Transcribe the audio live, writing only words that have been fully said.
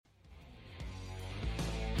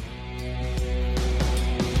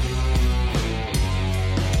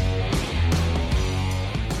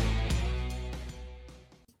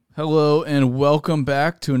Hello and welcome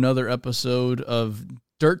back to another episode of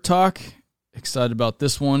Dirt Talk. Excited about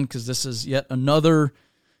this one because this is yet another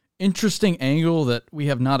interesting angle that we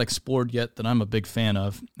have not explored yet that I'm a big fan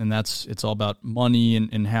of, and it's all about money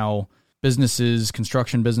and how businesses,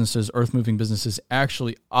 construction businesses, earth-moving businesses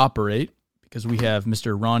actually operate, because we have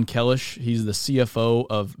Mr. Ron Kellish. He's the CFO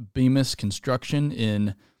of Bemis Construction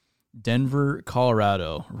in Denver,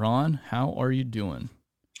 Colorado. Ron, how are you doing?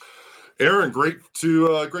 Aaron, great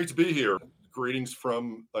to be here. Greetings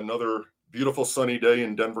from another beautiful sunny day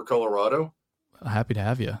in Denver, Colorado. Happy to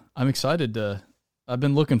have you. I'm excited I've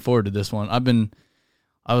been looking forward to this one.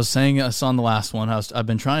 I was saying this on the last one. I've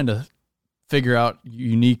been trying to figure out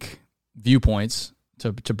unique viewpoints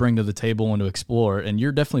to bring to the table and to explore, and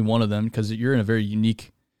you're definitely one of them because you're in a very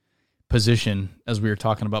unique position. As we were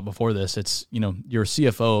talking about before this, it's, you're a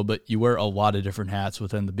CFO, but you wear a lot of different hats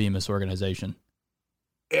within the Bemis organization.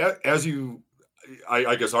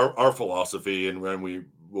 I guess our philosophy, and when we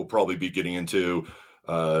will probably be getting into,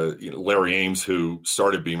 Larry Ames, who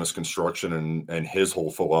started Bemis Construction and his whole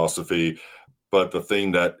philosophy. But the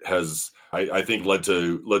thing that has, I think, led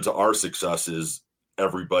to our success is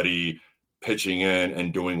everybody pitching in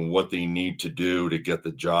and doing what they need to do to get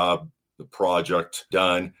the project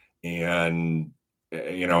done. And,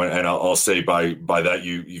 and I'll say by that,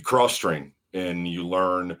 you cross train and you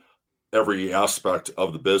learn every aspect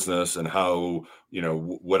of the business and how,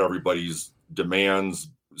 what everybody's demands,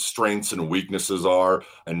 strengths and weaknesses are,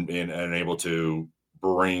 and able to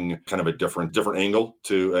bring kind of a different angle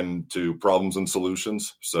to problems and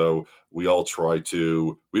solutions. So we all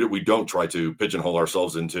we don't try to pigeonhole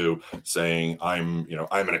ourselves into saying I'm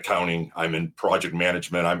in accounting, I'm in project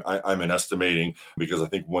management, I'm in estimating, because I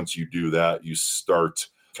think once you do that, you start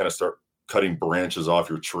cutting branches off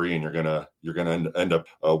your tree, and you're gonna end up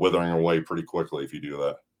withering away pretty quickly if you do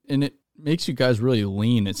that. And it makes you guys really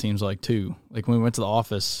lean, it seems like, too. Like when we went to the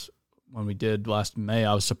office when we did last May,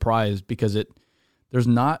 I was surprised because there's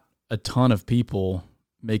not a ton of people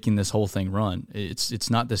making this whole thing run. It's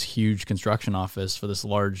not this huge construction office for this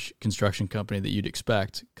large construction company that you'd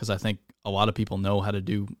expect, because I think a lot of people know how to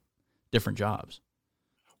do different jobs.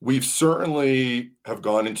 We've certainly have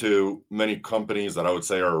gone into many companies that I would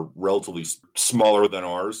say are relatively smaller than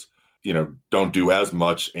ours, don't do as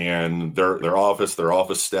much, and their office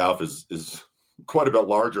staff is quite a bit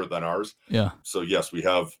larger than ours. Yeah. So yes, we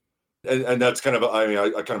have, and that's kind of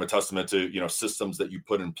a testament to, systems that you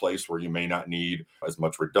put in place where you may not need as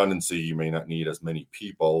much redundancy, you may not need as many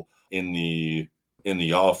people in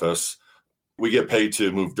the office. We get paid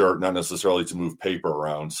to move dirt, not necessarily to move paper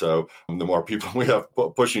around. So the more people we have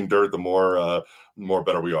pushing dirt, the more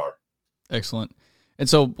better we are. Excellent. And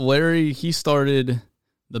so Larry, he started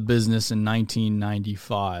the business in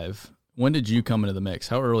 1995. When did you come into the mix?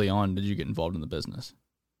 How early on did you get involved in the business?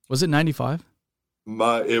 Was it 95?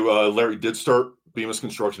 Larry did start Bemis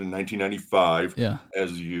Construction in 1995. Yeah.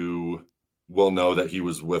 As you well know, that he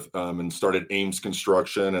was with and started Ames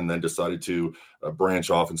Construction, and then decided to branch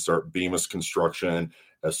off and start Bemis Construction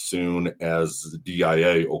as soon as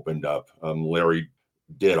DIA opened up. Larry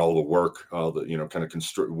did all the work,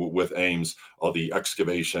 with Ames, all the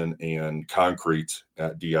excavation and concrete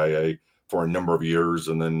at DIA for a number of years.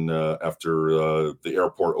 And then after the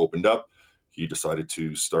airport opened up, he decided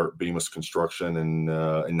to start Bemis Construction in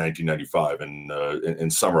 1995, and in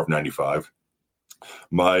summer of 95.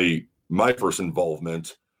 My first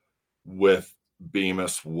involvement with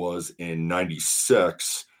Bemis was in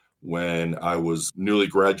 96, when I was newly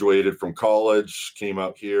graduated from college, came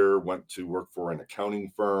out here, went to work for an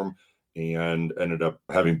accounting firm, and ended up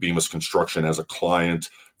having Bemis Construction as a client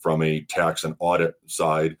from a tax and audit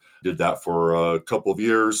side. Did that for a couple of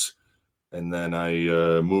years. And then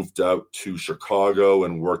I moved out to Chicago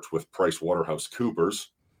and worked with PricewaterhouseCoopers.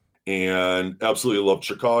 And absolutely loved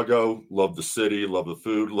Chicago, loved the city, loved the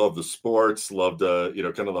food, loved the sports, loved kind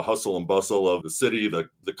of the hustle and bustle of the city, the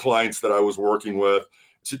clients that I was working with.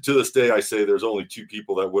 To this day, I say there's only two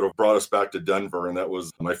people that would have brought us back to Denver, and that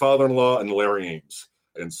was my father-in-law and Larry Ames.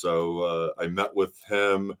 And so I met with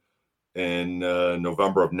him in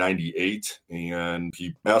November of 98, and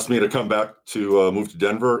he asked me to come back to move to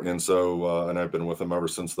Denver. And so and I've been with him ever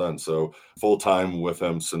since then. So full time with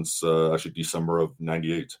him since actually December of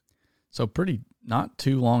 98. So not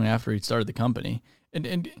too long after he started the company.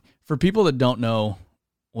 And for people that don't know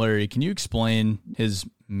Larry, can you explain his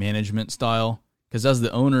management style? Because as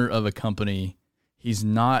the owner of a company, he's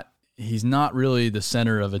not really the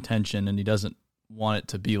center of attention, and he doesn't want it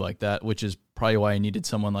to be like that, which is probably why he needed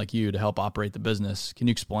someone like you to help operate the business. Can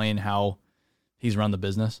you explain how he's run the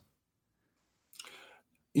business?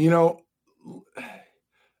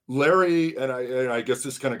 Larry, and I guess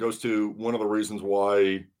this kind of goes to one of the reasons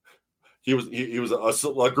why he was a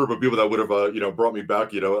select group of people that would have brought me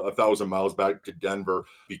back 1,000 miles back to Denver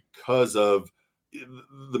because of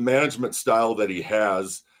the management style that he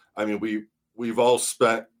has. I mean, we've all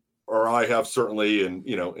spent, or I have certainly,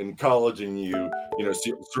 in college, and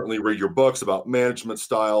certainly read your books about management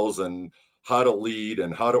styles and how to lead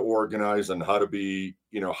and how to organize and how to be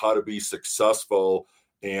successful.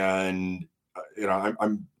 And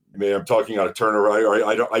I'm talking out of turn, or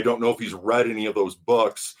I don't know if he's read any of those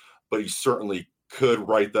books, but he certainly could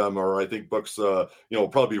write them, or I think books,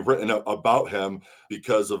 probably be written about him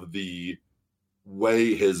because of the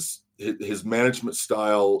way his management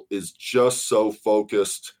style is just so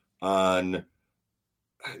focused on,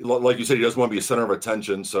 like you said, he doesn't want to be a center of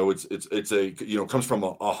attention. So it's comes from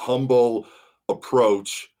a humble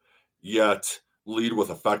approach, yet lead with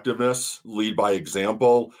effectiveness, lead by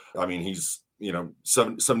example. I mean, he's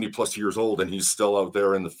 70 plus years old, and he's still out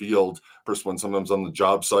there in the field, first one sometimes on the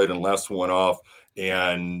job site and last one off,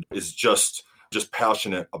 and is just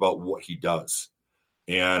passionate about what he does.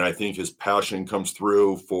 And I think his passion comes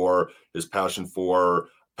through for his passion for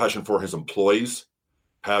his employees,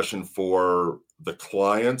 passion for the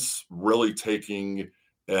clients, really taking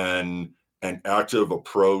an active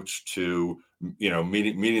approach to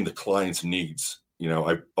meeting the client's needs.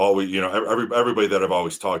 I always, everybody that I've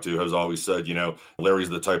always talked to has always said, Larry's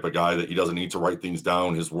the type of guy that he doesn't need to write things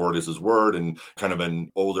down. His word is his word, and kind of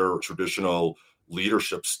an older traditional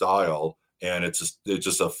leadership style. And it's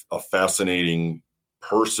just a fascinating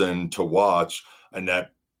person to watch. And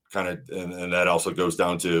that and that also goes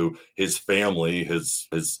down to his family, his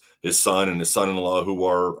son and his son-in-law, who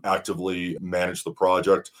are actively manage the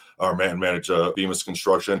project or manage Bemis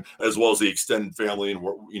Construction, as well as the extended family and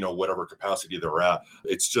whatever capacity they're at.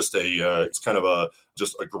 It's just it's kind of a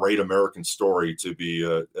great American story to be,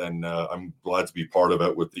 and I'm glad to be part of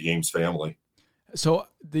it with the Ames family. So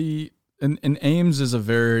and Ames is a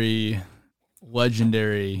very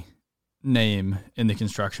legendary name in the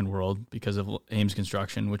construction world because of Ames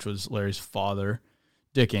Construction, which was Larry's father,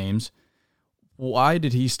 Dick Ames. Why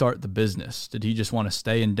did he start the business? Did he just want to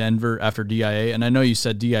stay in Denver after DIA? And I know you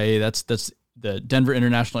said DIA, that's the Denver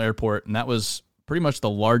International Airport, and that was pretty much the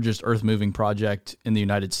largest earth-moving project in the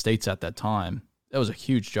United States at that time. That was a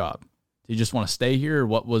huge job. Did he just want to stay here? Or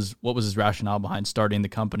what was his rationale behind starting the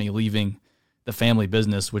company, leaving the family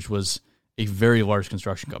business, which was a very large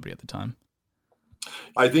construction company at the time?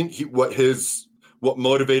 I think what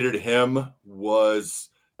motivated him was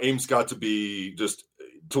Ames got to be, just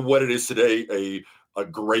to what it is today, a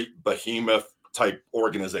great behemoth type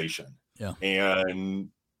organization. Yeah. And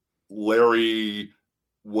Larry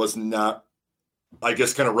was not, I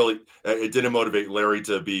guess, kind of really, it didn't motivate Larry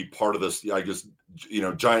to be part of this, I guess,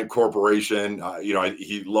 giant corporation.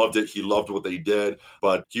 He loved it. He loved what they did,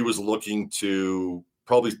 but he was looking to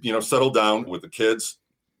probably, settle down with the kids,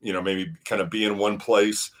 maybe kind of be in one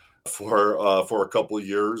place for a couple of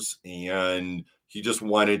years. And he just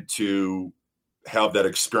wanted to have that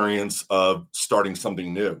experience of starting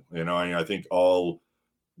something new. I think all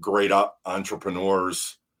great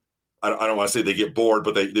entrepreneurs, I don't want to say they get bored,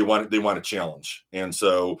 but they want a challenge. And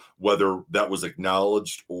so whether that was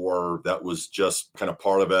acknowledged or that was just kind of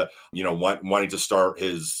part of it, wanting to start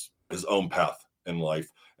his own path in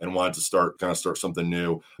life and wanted to start something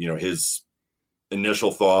new. His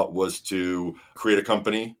initial thought was to create a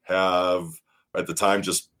company, have at the time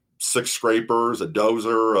just 6 scrapers, a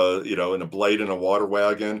dozer, and a blade and a water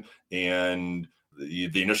wagon. And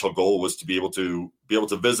the initial goal was to be able to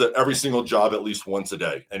visit every single job at least once a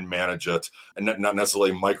day and manage it, and not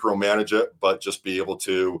necessarily micromanage it, but just be able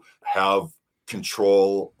to have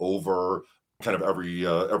control over kind of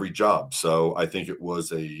every job. So I think it was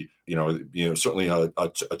certainly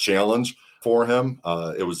a challenge for him.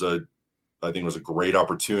 I think it was a great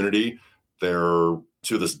opportunity. There,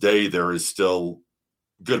 to this day, there is still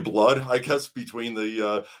good blood, I guess, between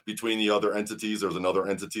the other entities. There's another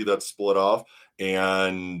entity that's split off,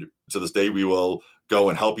 and to this day, we will go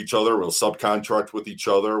and help each other. We'll subcontract with each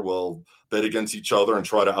other. We'll bid against each other and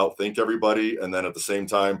try to outthink everybody. And then at the same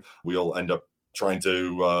time, we'll end up trying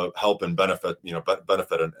to help and benefit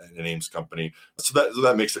an Ames company. So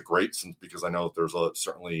that makes it great, because I know that there's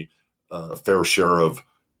certainly a fair share of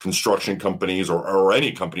construction companies or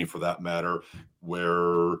any company for that matter,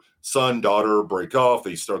 where son, daughter break off,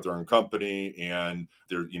 they start their own company, and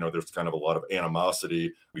there's kind of a lot of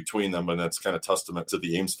animosity between them. And that's kind of testament to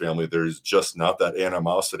the Ames family. There's just not that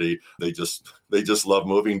animosity. They just love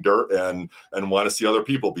moving dirt and want to see other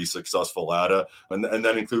people be successful at it. And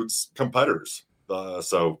that includes competitors.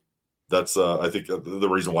 So that's, I think, the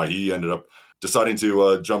reason why he ended up deciding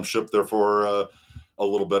to jump ship there for a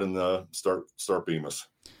little bit and start Bemis.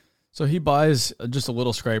 So he buys just a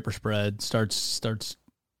little scraper spread, starts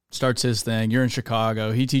his thing. You're in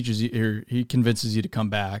Chicago. He teaches you, he convinces you to come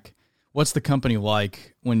back. What's the company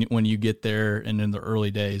like when you get there and in the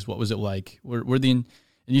early days? What was it like? And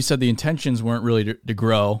you said the intentions weren't really to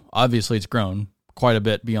grow. Obviously, it's grown quite a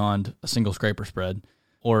bit beyond a single scraper spread.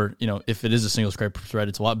 Or, if it is a single scraper spread,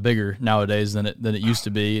 it's a lot bigger nowadays than it used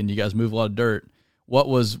to be, and you guys move a lot of dirt. What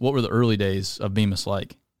were the early days of Bemis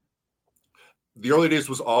like? The early days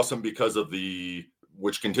was awesome because of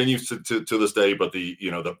which continues to this day, but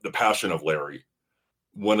the passion of Larry.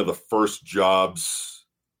 One of the first jobs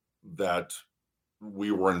that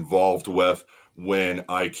we were involved with when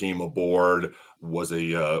I came aboard was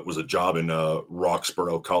a job in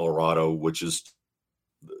Roxborough, Colorado, which is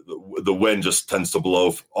the wind just tends to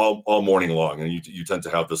blow all morning long, and you tend to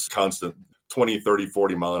have this constant 20, 30,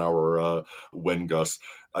 40 mile an hour wind gusts.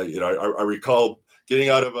 I recall getting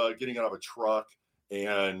out of a truck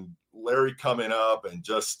and Larry coming up and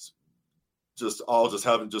just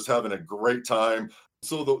having a great time.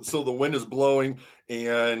 So the wind is blowing,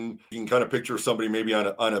 and you can kind of picture somebody maybe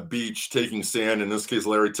on a beach taking sand. In this case,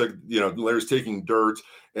 Larry's taking dirt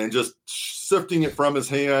and just sifting it from his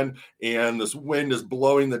hand, and this wind is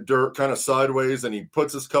blowing the dirt kind of sideways, and he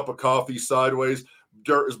puts his cup of coffee sideways.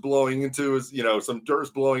 Dirt is blowing into some dirt is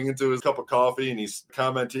blowing into his cup of coffee, and he's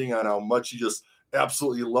commenting on how much he just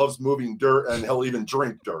absolutely loves moving dirt, and he'll even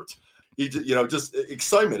drink dirt. He just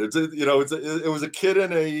excitement. It was a kid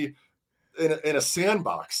in a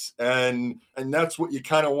sandbox, and that's what you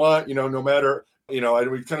kind of want, no matter, we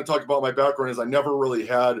kind of talked about my background is I never really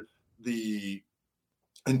had the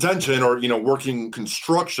intention or, working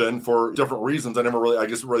construction for different reasons. I never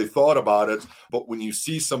really thought about it. But when you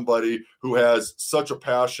see somebody who has such a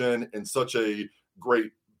passion and such a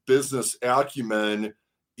great business acumen,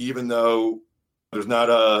 even though there's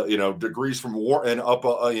not degrees from war and up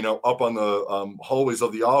on the hallways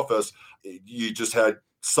of the office, you just had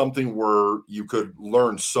something where you could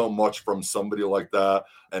learn so much from somebody like that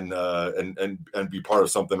and be part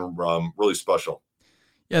of something really special.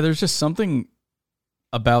 Yeah, there's just something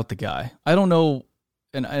about the guy. I don't know,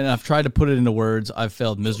 and I've tried to put it into words. I've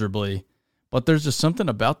failed miserably, but there's just something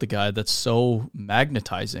about the guy that's so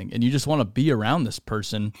magnetizing, and you just want to be around this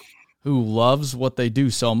person who loves what they do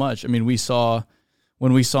so much. I mean, when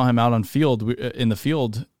we saw him out in the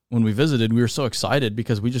field when we visited, we were so excited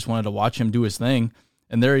because we just wanted to watch him do his thing.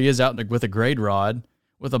 And there he is out with a grade rod,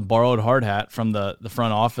 with a borrowed hard hat from the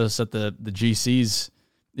front office at the GC's,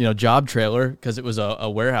 job trailer, because it was a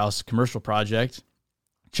warehouse commercial project,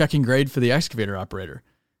 checking grade for the excavator operator.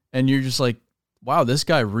 And you're just like, wow, this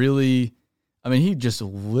guy really, he just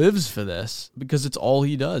lives for this because it's all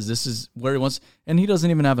he does. This is where he wants, and he doesn't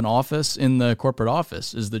even have an office in the corporate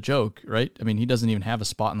office is the joke, right? He doesn't even have a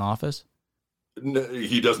spot in the office. No,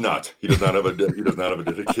 he does not. He does not have a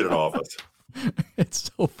dedicated office.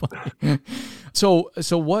 It's so funny. So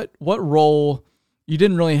what role, you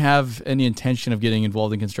didn't really have any intention of getting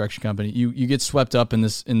involved in construction company. You get swept up in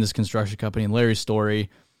this construction company, and Larry's story,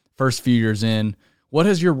 first few years in, what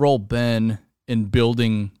has your role been in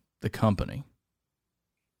building the company?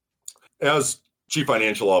 As chief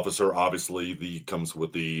financial officer, obviously comes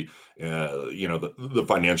with the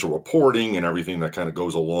financial reporting and everything that kind of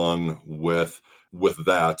goes along with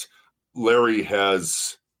that. Larry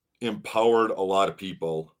has empowered a lot of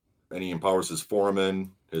people, and he empowers his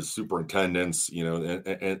foremen, his superintendents,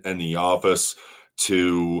 and the office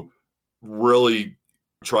to really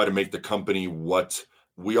try to make the company what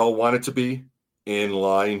we all want it to be, in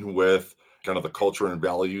line with kind of the culture and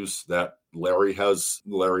values that Larry has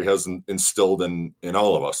instilled in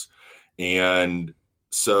all of us. And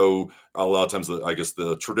so a lot of times, I guess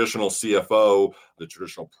the traditional CFO, the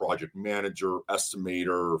traditional project manager,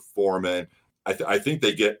 estimator, foreman, I think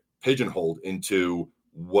they get pigeonholed into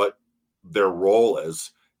what their role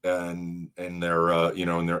is and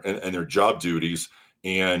their job duties.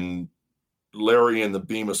 And Larry and the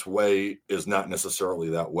Bemis way is not necessarily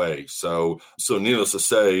that way. So needless to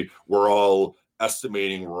say, we're all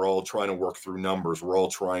estimating, we're all trying to work through numbers, we're all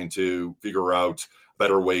trying to figure out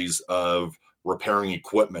better ways of repairing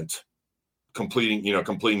equipment,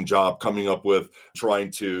 completing job, coming up with,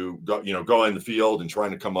 trying to go in the field and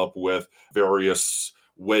trying to come up with various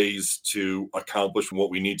ways to accomplish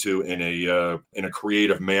what we need to in a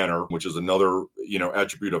creative manner, which is another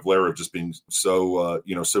attribute of Larry, of just being so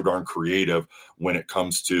darn creative when it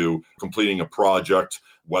comes to completing a project,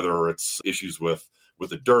 whether it's issues with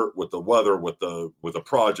the dirt, with the weather, with the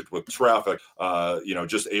project, with traffic,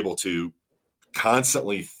 just able to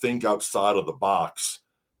constantly think outside of the box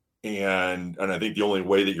And I think the only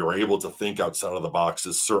way that you're able to think outside of the box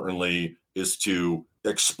is to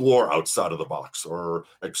explore outside of the box or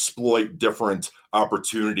exploit different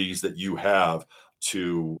opportunities that you have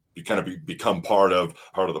to become part of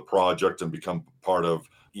the project and become part of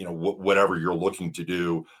whatever you're looking to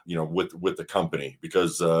do with the company,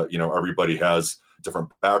 because everybody has different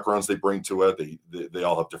backgrounds they bring to it. They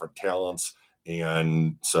all have different talents.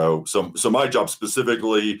 And so my job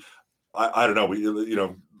specifically, I don't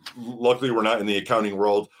know, luckily we're not in the accounting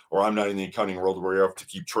world, or I'm not in the accounting world where you have to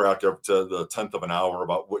keep track of to the 10th of an hour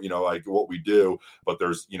about what we do. But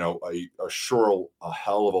there's a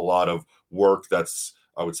hell of a lot of work that's,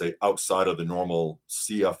 I would say, outside of the normal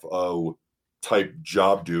CFO type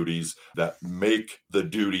job duties that make the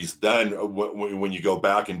duties then when you go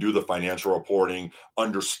back and do the financial reporting,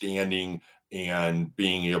 understanding and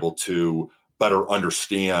being able to better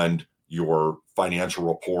understand your financial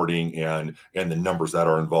reporting and the numbers that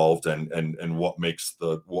are involved and what makes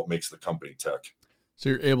the company tick. So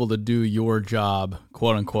you're able to do your job,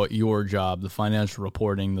 quote unquote, your job, the financial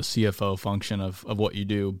reporting, the CFO function of what you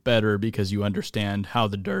do better because you understand how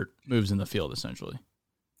the dirt moves in the field, essentially.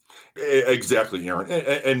 Exactly, Aaron,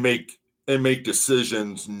 and make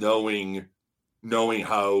decisions knowing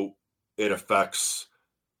how it affects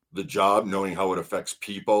the job, knowing how it affects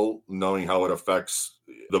people, knowing how it affects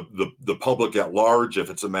the public at large. If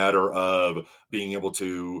it's a matter of being able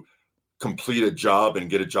to complete a job and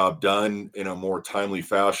get a job done in a more timely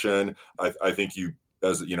fashion, I think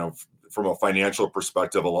from a financial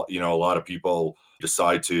perspective, a lot of people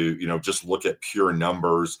decide to just look at pure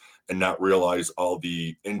numbers and not realize all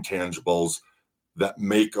the intangibles that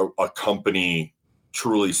make a company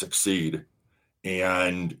truly succeed.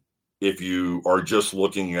 And if you are just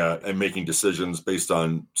looking at and making decisions based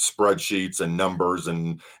on spreadsheets and numbers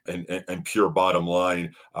and pure bottom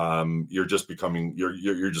line, you're just going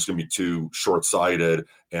to be too short-sighted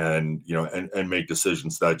and make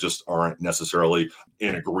decisions that just aren't necessarily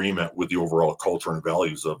in agreement with the overall culture and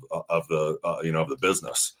values of the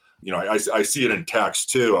business. I see it in tax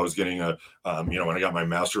too. I was getting when I got my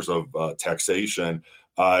master's of taxation,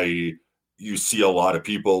 you see a lot of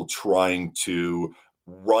people trying to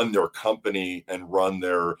run their company and run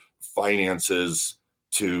their finances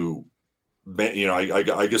to,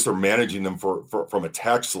 I guess they're managing them from a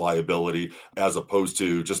tax liability as opposed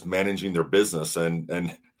to just managing their business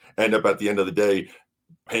and end up at the end of the day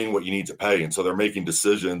paying what you need to pay. And so they're making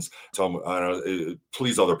decisions to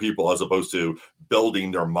please other people as opposed to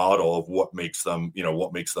building their model of what makes them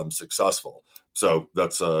successful. So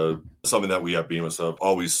that's something that we at Bemis have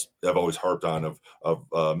always harped on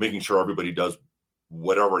of making sure everybody does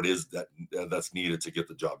whatever it is that's needed to get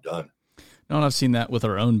the job done. No, and I've seen that with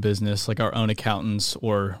our own business, like our own accountants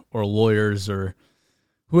or lawyers or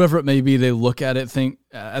whoever it may be. They look at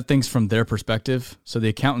things from their perspective. So the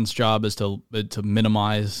accountant's job is to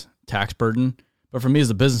minimize tax burden. But for me as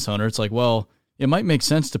a business owner, it's like, well, it might make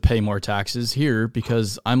sense to pay more taxes here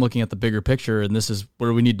because I'm looking at the bigger picture and this is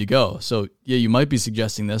where we need to go. So yeah, you might be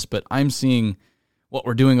suggesting this, but I'm seeing what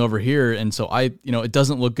we're doing over here. And so it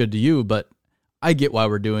doesn't look good to you, but I get why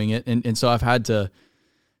we're doing it. And so I've had to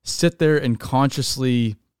sit there and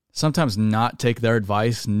consciously sometimes not take their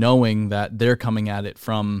advice, knowing that they're coming at it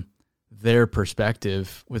from their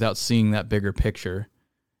perspective without seeing that bigger picture.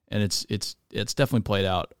 And it's definitely played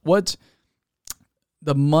out. How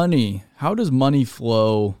does money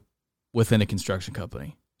flow within a construction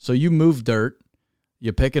company? So you move dirt,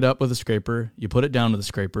 you pick it up with a scraper, you put it down with a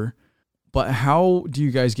scraper, but how do you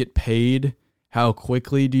guys get paid? How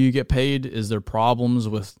quickly do you get paid? Is there problems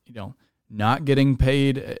with, not getting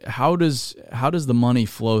paid? How does the money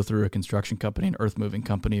flow through a construction company, an earth moving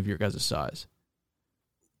company of your guys' size?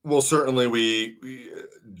 Well, certainly we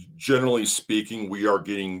generally speaking, we are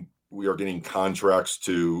getting contracts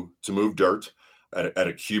to move dirt at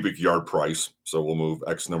a cubic yard price. So we'll move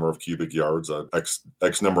X number of cubic yards,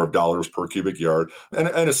 X number of dollars per cubic yard. And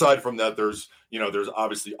aside from that, there's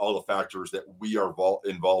obviously all the factors that we are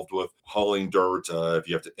involved with: hauling dirt, if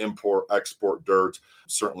you have to import, export dirt,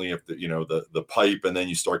 certainly if the pipe, and then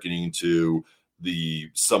you start getting into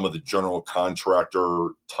some of the general contractor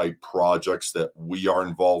type projects that we are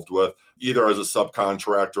involved with, either as a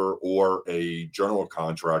subcontractor or a general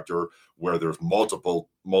contractor, where there's multiple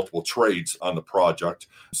trades on the project.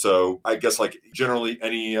 So I guess like generally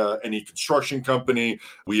any construction company,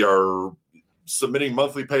 we are submitting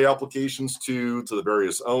monthly pay applications to the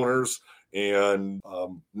various owners, and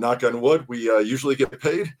knock on wood, we usually get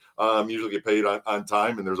paid on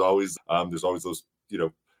time. And there's always those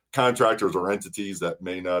contractors or entities that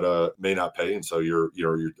may not pay, and so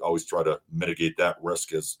you always try to mitigate that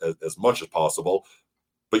risk as much as possible.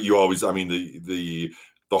 but you always, I mean, the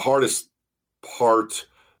hardest part,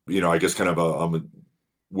 I guess kind of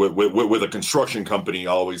with a construction company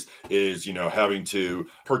always is, having to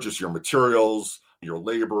purchase your materials, your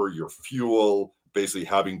labor, your fuel, basically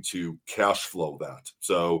having to cash flow that.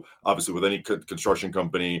 So obviously with any construction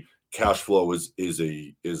company, cash flow is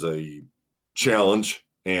a challenge,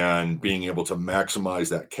 and being able to maximize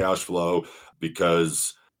that cash flow,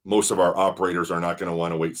 because most of our operators are not going to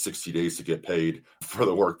want to wait 60 days to get paid for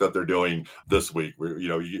the work that they're doing this week.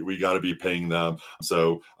 We got to be paying them.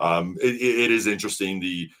 So it is interesting.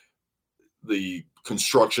 The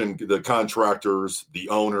construction, the contractors, the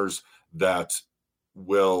owners that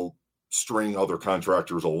will string other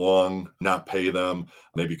contractors along, not pay them.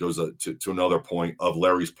 Maybe goes to another point of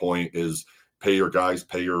Larry's point is pay your guys,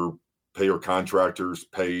 pay your contractors,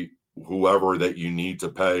 pay whoever that you need to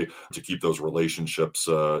pay to keep those relationships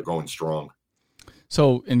going strong.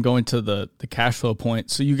 So in going to the cash flow point,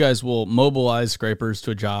 so you guys will mobilize scrapers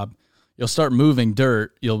to a job. You'll start moving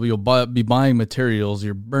dirt. You'll be buying materials.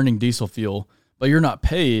 You're burning diesel fuel, but you're not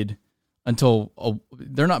paid until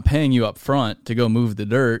they're not paying you up front to go move the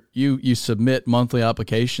dirt. You submit monthly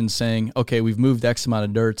applications saying, okay, we've moved X amount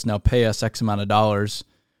of dirt. Now pay us X amount of dollars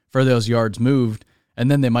for those yards moved. And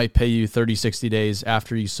then they might pay you 30, 60 days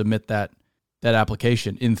after you submit that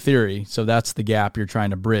application, in theory. So that's the gap you're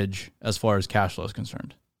trying to bridge as far as cash flow is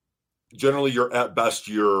concerned. Generally, you're at best,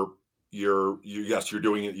 you're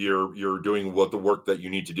doing it. You're doing what the work that you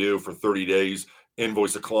need to do for 30 days,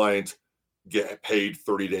 invoice a client, get paid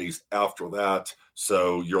 30 days after that.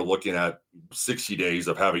 So you're looking at 60 days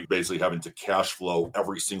of having to cash flow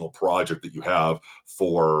every single project that you have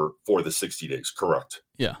for the 60 days. Correct.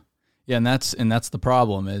 Yeah. Yeah, and that's the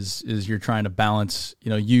problem is you're trying to balance,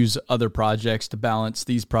 use other projects to balance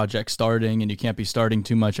these projects starting, and you can't be starting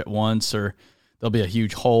too much at once, or there'll be a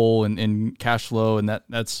huge hole in cash flow, and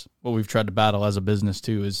that's what we've tried to battle as a business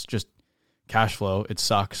too, is just cash flow. It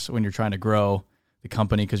sucks when you're trying to grow the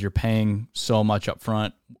company because you're paying so much up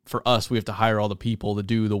front. For us, we have to hire all the people to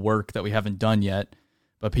do the work that we haven't done yet,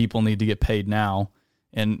 but people need to get paid now,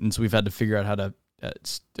 and so we've had to figure out how to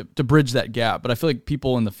bridge that gap. But I feel like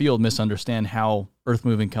people in the field misunderstand how earth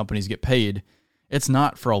moving companies get paid. It's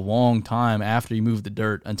not for a long time after you move the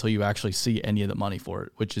dirt until you actually see any of the money for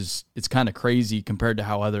it, it's kind of crazy compared to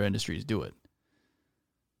how other industries do it.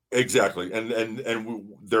 Exactly. And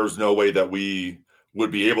there's no way that we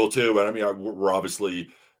would be able to, but I mean, we're obviously,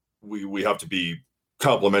 we have to be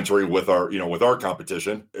complementary with our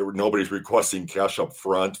competition. Nobody's requesting cash up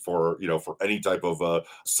front for any type of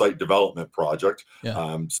site development project.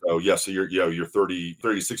 Yeah. So you're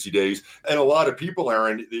 30, 60 days. And a lot of people,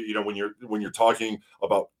 Aaron, when you're talking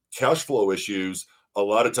about cash flow issues, a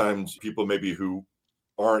lot of times people maybe who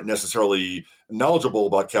aren't necessarily knowledgeable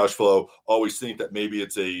about cash flow always think that maybe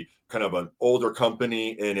it's a kind of an older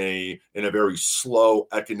company in a very slow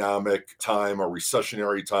economic time or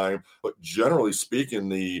recessionary time. But generally speaking,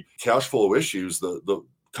 the cash flow issues, the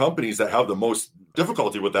companies that have the most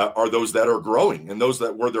difficulty with that are those that are growing, and those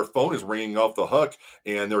that where their phone is ringing off the hook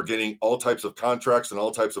and they're getting all types of contracts and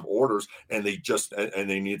all types of orders, and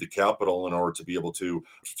they need the capital in order to be able to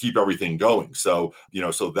keep everything going. So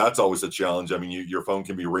so that's always a challenge. I mean, your phone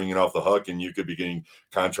can be ringing off the hook and you could be getting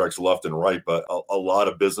contracts left and right, but a lot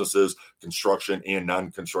of businesses, construction and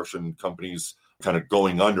non-construction companies, kind of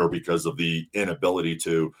going under because of the inability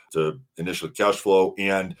to initially cash flow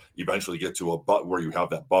and eventually get to where you have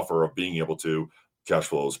that buffer of being able to cash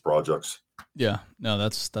flow those projects. Yeah, no,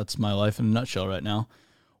 that's my life in a nutshell right now.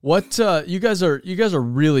 What you guys are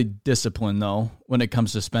really disciplined though when it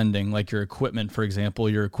comes to spending, like your equipment, for example,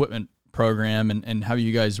 your equipment program and how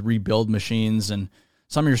you guys rebuild machines, and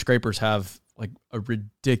some of your scrapers have like a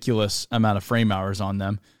ridiculous amount of frame hours on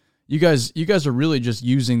them. You guys are really just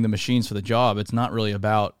using the machines for the job. It's not really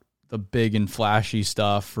about the big and flashy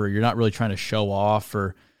stuff, or you're not really trying to show off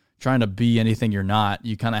or trying to be anything you're not.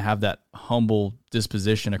 You kind of have that humble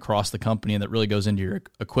disposition across the company, and that really goes into your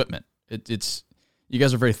equipment. It's you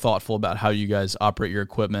guys are very thoughtful about how you guys operate your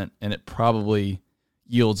equipment, and it probably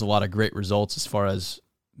yields a lot of great results as far as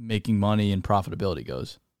making money and profitability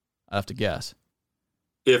goes. I have to guess.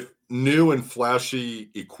 If new and flashy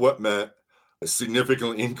equipment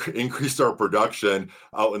significantly increased our production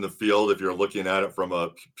out in the field, if you're looking at it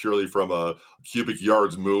purely from a cubic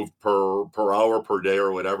yards moved per hour per day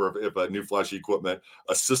or whatever, if a new flashy equipment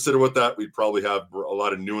assisted with that, we'd probably have a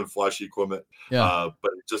lot of new and flashy equipment. Yeah.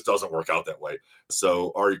 But it just doesn't work out that way.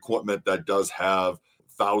 So our equipment that does have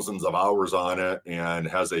thousands of hours on it and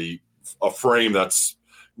has a frame that's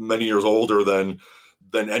many years older than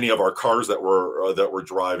than any of our cars that we're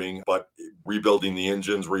driving, but rebuilding the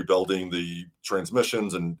engines, rebuilding the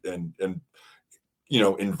transmissions, and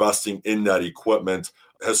investing in that equipment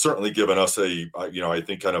has certainly given us I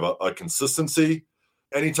think kind of a consistency.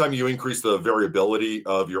 Anytime you increase the variability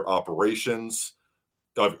of your operations,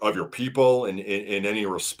 of your people in any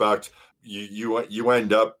respect, you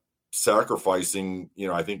end up sacrificing,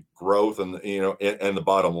 I think, growth and the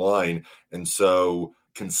bottom line. And so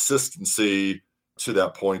consistency, to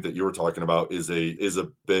that point that you were talking about, is a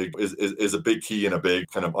big key and a big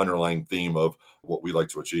kind of underlying theme of what we like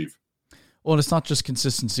to achieve. Well, and it's not just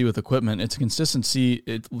consistency with equipment. It's consistency,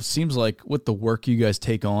 it seems like, with the work you guys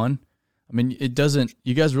take on. I mean,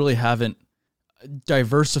 you guys really haven't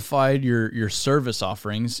diversified your service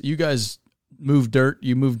offerings. You guys move dirt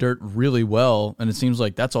really well, and it seems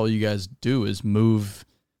like that's all you guys do is move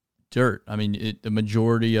dirt. I mean, the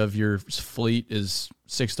majority of your fleet is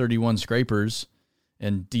 631 scrapers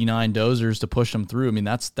and D9 dozers to push them through. I mean,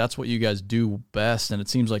 that's what you guys do best, and it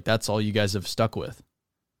seems like that's all you guys have stuck with.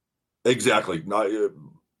 Exactly.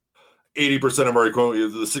 80% of our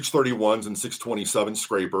equipment, the 631s and 627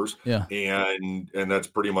 scrapers. Yeah. And that's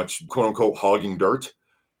pretty much quote unquote hogging dirt.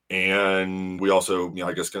 And we also,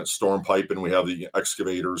 I guess, kind of storm pipe, and we have the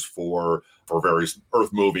excavators for various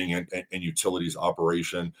earth moving and utilities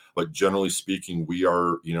operation. But generally speaking, we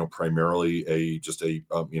are, primarily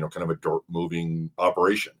kind of a dirt moving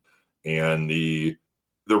operation. And the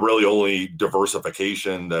really only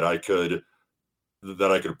diversification that I could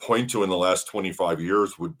point to in the last 25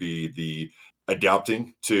 years would be the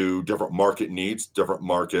adapting to different market needs, different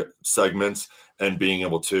market segments, and being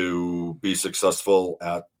able to be successful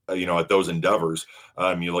at those endeavors.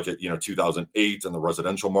 You look at 2008, and the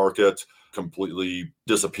residential market completely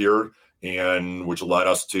disappeared, and which led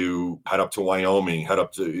us to head up to Wyoming, head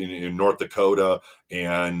up to in North Dakota,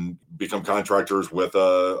 and become contractors with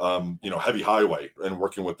heavy highway, and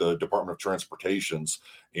working with the Department of Transportations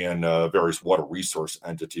and various water resource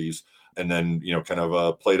entities. And then,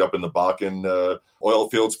 played up in the Bakken oil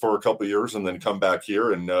fields for a couple of years, and then come back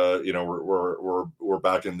here. And, we're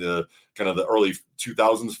back in the kind of the early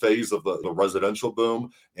 2000s phase of the residential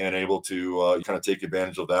boom, and able to kind of take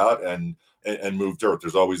advantage of that and move dirt.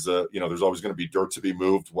 There's always going to be dirt to be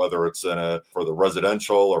moved, whether it's for the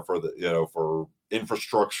residential or for the, for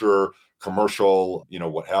infrastructure, commercial,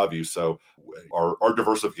 what have you. So our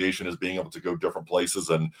diversification is being able to go different places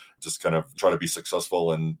and just kind of try to be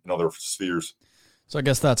successful in other spheres. So I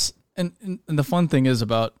guess that's, and the fun thing is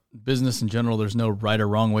about business in general, there's no right or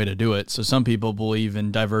wrong way to do it. So some people believe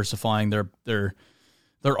in diversifying their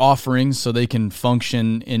offerings so they can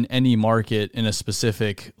function in any market in a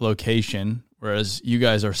specific location, whereas you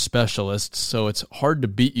guys are specialists. So it's hard to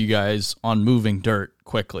beat you guys on moving dirt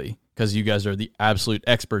quickly because you guys are the absolute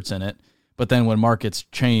experts in it. But then when markets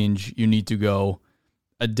change, you need to go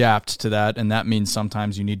adapt to that. And that means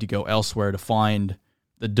sometimes you need to go elsewhere to find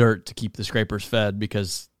the dirt to keep the scrapers fed,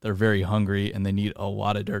 because they're very hungry and they need a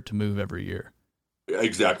lot of dirt to move every year.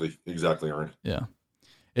 Exactly, Aaron. Yeah.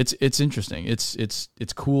 It's interesting. It's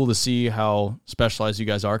cool to see how specialized you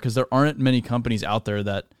guys are, because there aren't many companies out there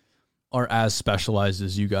that are as specialized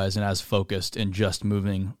as you guys and as focused in just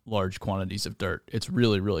moving large quantities of dirt. It's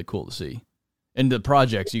really, really cool to see. And the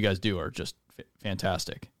projects you guys do are just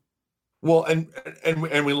fantastic. Well, and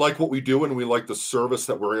we like what we do, and we like the service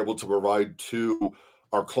that we're able to provide to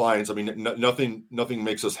our clients. I mean, nothing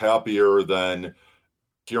makes us happier than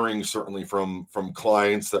hearing, certainly from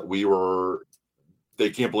clients, that they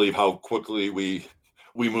can't believe how quickly we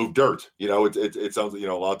move dirt. It sounds,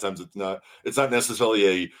 a lot of times it's not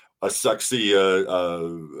necessarily a sexy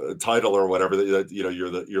title or whatever, that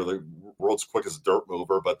you're the world's quickest dirt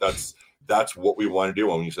mover, but that's what we want to do.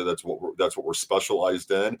 When you say that's what we're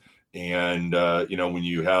specialized in. And when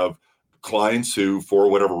you have clients who,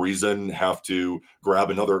 for whatever reason, have to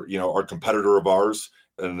grab another, our competitor of ours,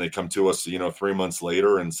 and they come to us, 3 months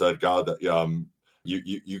later and said, God, that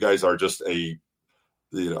you guys are just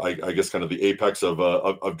I guess kind of the apex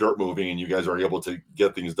of dirt moving, and you guys are able to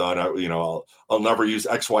get things done. I'll never use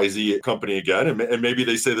XYZ company again. And maybe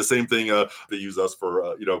they say the same thing. They use us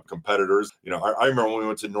for, competitors. I remember when we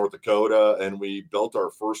went to North Dakota and we built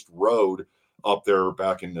our first road up there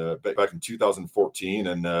back in 2014.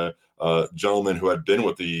 And a gentleman who had been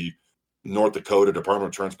with the North Dakota Department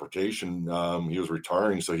of Transportation, he was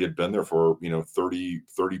retiring. So he had been there for, 30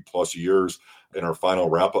 plus years. In our final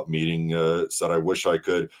wrap-up meeting, said, I wish I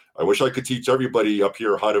could teach everybody up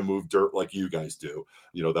here how to move dirt like you guys do.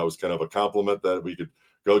 That was kind of a compliment, that we could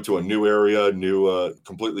go to a new area,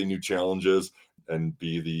 completely new challenges, and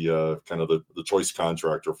be the kind of the choice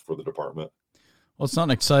contractor for the department. Well, it's not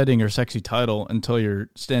an exciting or sexy title until you're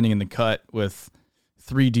standing in the cut with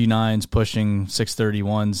three D9s pushing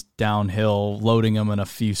 631s downhill, loading them in a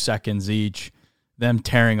few seconds each, them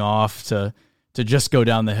tearing off to just go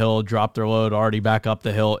down the hill, drop their load, already back up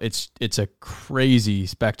the hill. It's a crazy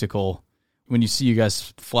spectacle when you see you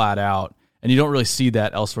guys flat out, and you don't really see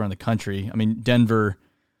that elsewhere in the country. I mean, Denver,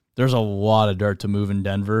 there's a lot of dirt to move in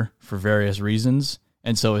Denver for various reasons.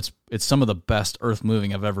 And so it's some of the best earth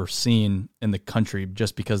moving I've ever seen in the country,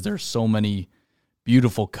 just because there's so many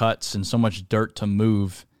beautiful cuts and so much dirt to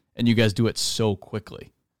move, and you guys do it so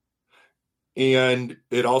quickly. And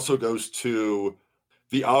it also goes to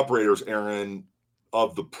the operators, Aaron,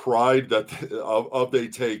 of the pride that of they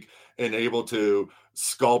take and able to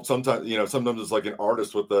sculpt. Sometimes it's like an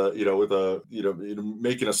artist with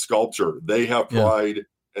making a sculpture. They have pride.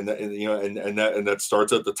 Yeah. And that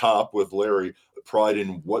starts at the top with Larry, pride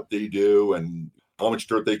in what they do and how much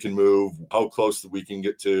dirt they can move, how close we can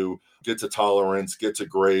get to tolerance, get to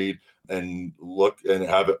grade, and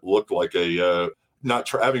have it look like a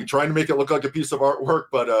trying to make it look like a piece of artwork.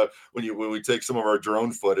 But when we take some of our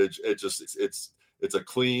drone footage, it's a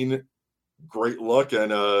clean, great look,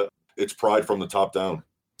 and it's pride from the top down.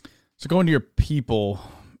 So going to your people,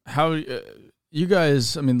 how you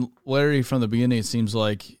guys, I mean, Larry, from the beginning, it seems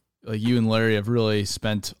like you and Larry have really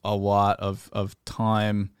spent a lot of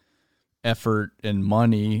time, effort, and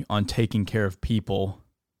money on taking care of people.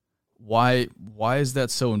 Why is that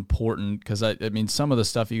so important? Because I mean, some of the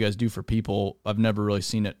stuff you guys do for people, I've never really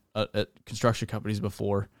seen it at construction companies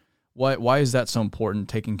before. Why is that so important,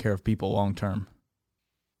 taking care of people long term?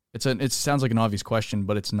 It sounds like an obvious question,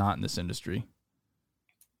 but it's not in this industry.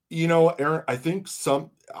 Aaron, I think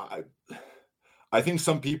some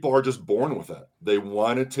people are just born with it. They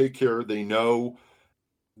want to take care. They know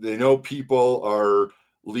people are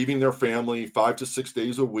leaving their family 5 to 6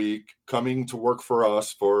 days a week, coming to work for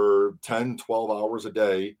us for 10, 12 hours a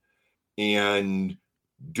day, and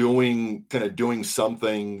doing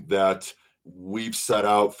something that we've set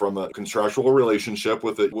out from a contractual relationship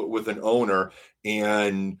with an owner.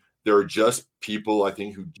 And there are just people, I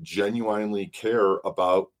think, who genuinely care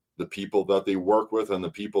about the people that they work with and the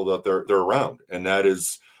people that they're around. And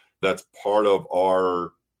that's part of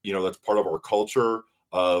our culture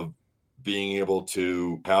of being able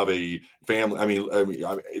to have a family. I mean,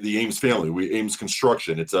 the Ames family, Ames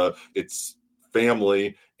Construction, it's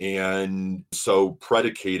family. And so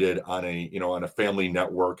predicated on a family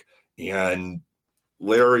network. And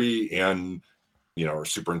Larry and, our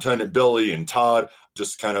superintendent, Billy, and Todd,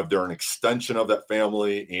 just kind of, they're an extension of that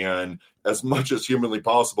family. And as much as humanly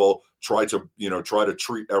possible, try to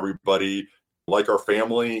treat everybody like our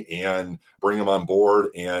family and bring them on board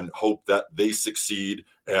and hope that they succeed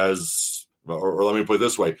or let me put it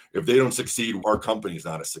this way, if they don't succeed, our company's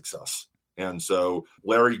not a success. And so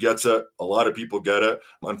Larry gets it. A lot of people get it.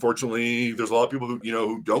 Unfortunately, there's a lot of people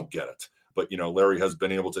who don't get it. But, Larry has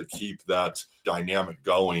been able to keep that dynamic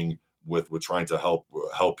going with trying to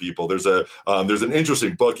help people. There's an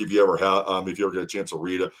interesting book, if you ever get a chance to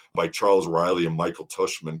read it, by Charles Riley and Michael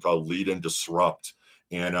Tushman, called Lead and Disrupt.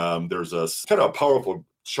 And there's a kind of a powerful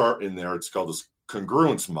chart in there. It's called this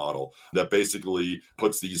congruence model that basically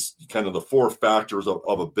puts these kind of the four factors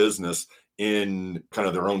of a business in kind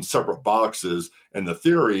of their own separate boxes. And the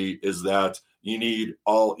theory is that you need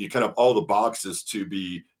all the boxes to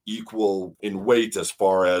be equal in weight, as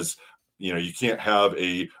far as, you can't have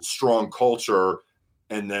a strong culture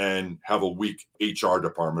and then have a weak HR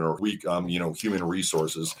department or weak, human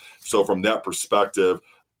resources. So from that perspective,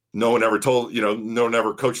 no one ever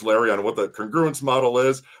coached Larry on what the congruence model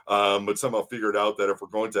is, but somehow figured out that if we're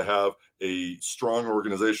going to have a strong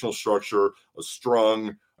organizational structure, a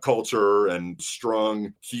strong culture, and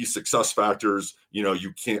strong key success factors,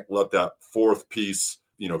 you can't let that fourth piece,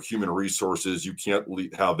 human resources, you can't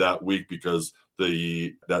have that weak, because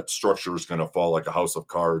that structure is going to fall like a house of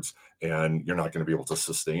cards, and you're not going to be able to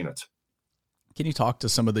sustain it. Can you talk to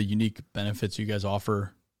some of the unique benefits you guys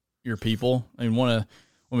offer your people? I mean, when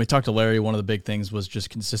we talked to Larry, one of the big things was just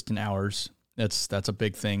consistent hours. That's a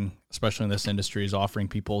big thing, especially in this industry, is offering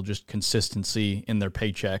people just consistency in their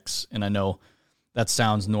paychecks. And I know that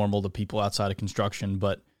sounds normal to people outside of construction,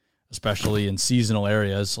 but especially in seasonal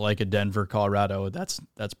areas like a Denver, Colorado, that's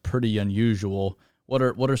pretty unusual. What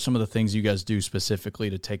are some of the things you guys do specifically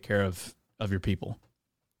to take care of your people?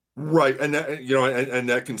 Right. And that, and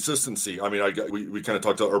that consistency. I mean, we kind of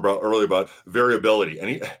talked earlier about variability.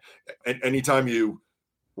 Anytime you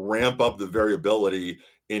ramp up the variability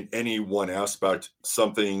in any one aspect,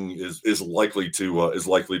 something is likely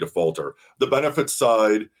to falter. The benefit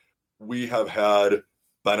side, we have had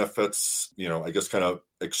benefits, I guess kind of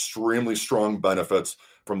extremely strong benefits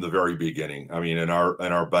from the very beginning. I mean, and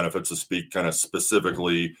our benefits to speak kind of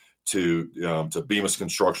specifically to Bemis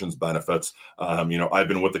Construction's benefits. I've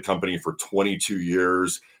been with the company for 22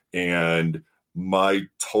 years, and my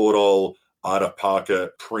total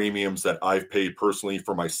out-of-pocket premiums that I've paid personally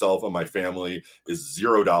for myself and my family is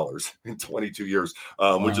 $0 in 22 years,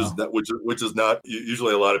 Wow. which is not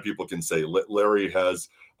usually. A lot of people can say Larry has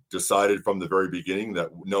decided from the very beginning that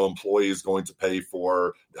no employee is going to pay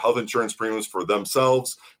for health insurance premiums for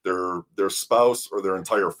themselves, their spouse, or their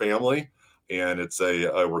entire family. And it's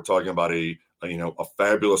we're talking about a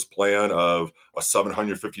fabulous plan of a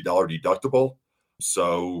 $750 deductible.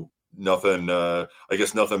 So nothing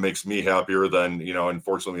makes me happier than,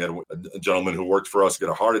 unfortunately we had a gentleman who worked for us get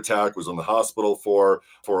a heart attack, was in the hospital for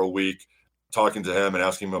a week. Talking to him and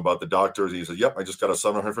asking him about the doctors, he said, "Yep, I just got a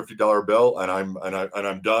 $750 bill, and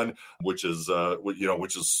I'm done," which is a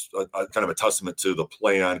kind of a testament to the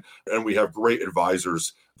plan. And we have great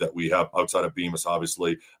advisors that we have outside of Bemis,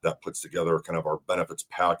 obviously, that puts together kind of our benefits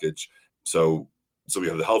package. So we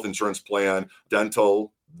have the health insurance plan,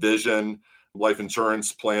 dental, vision, life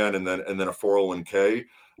insurance plan, and then a 401k.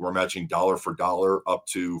 We're matching dollar for dollar up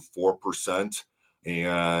to 4%.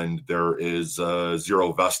 And there is a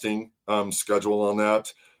zero vesting schedule on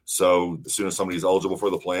that. So as soon as somebody's eligible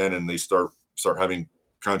for the plan and they start having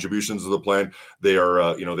contributions to the plan, they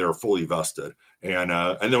are fully vested. And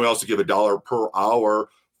then we also give $1 per hour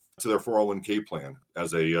to their 401k plan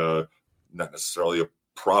as a not necessarily a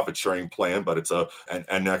profit sharing plan, but it's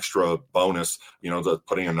an extra bonus,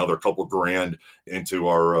 putting another couple grand into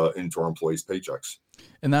our employees' paychecks.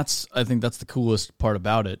 And I think that's the coolest part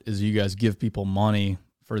about it, is you guys give people money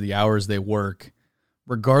for the hours they work,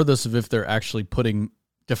 regardless of if they're actually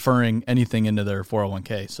deferring anything into their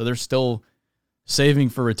 401k. So they're still saving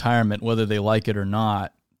for retirement, whether they like it or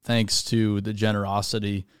not, thanks to the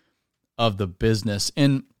generosity of the business.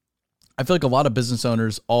 And I feel like a lot of business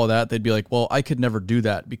owners, all of that, they'd be like, well, I could never do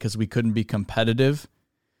that because we couldn't be competitive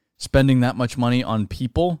spending that much money on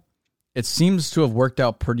people. It seems to have worked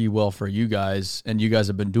out pretty well for you guys, and you guys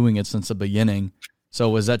have been doing it since the beginning.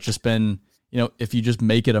 So has that just been, if you just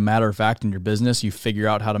make it a matter of fact in your business, you figure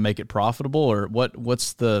out how to make it profitable, or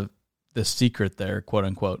what's the secret there, quote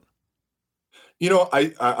unquote?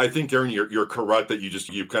 I think, Aaron, you're correct that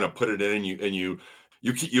you kind of put it in and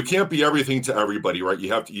you can't be everything to everybody, right?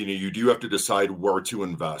 You have to, you do have to decide where to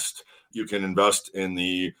invest. You can invest in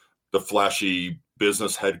the flashy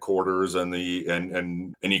business headquarters and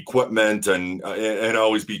the equipment and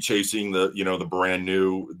always be chasing the brand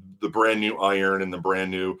new iron and the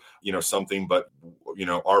brand new something. But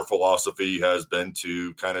our philosophy has been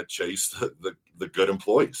to kind of chase the good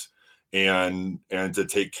employees and to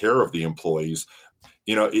take care of the employees.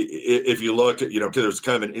 If you look at, because there's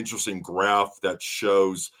kind of an interesting graph that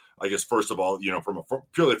shows, I guess, first of all,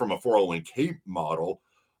 purely from a 401k model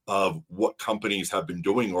of what companies have been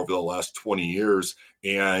doing over the last 20 years.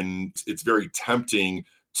 And it's very tempting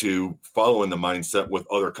to follow in the mindset with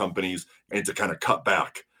other companies and to kind of cut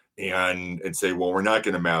back and say, well, we're not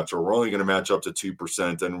going to match, or we're only going to match up to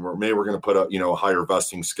 2%. And we're going to put a higher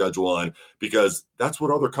vesting schedule on, because that's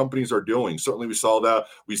what other companies are doing. Certainly we saw a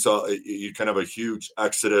kind of a huge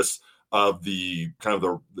exodus of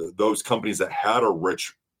those companies that had a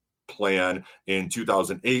rich plan in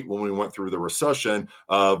 2008 when we went through the recession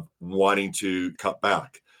of wanting to cut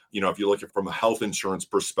back. If you look at from a health insurance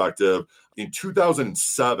perspective, in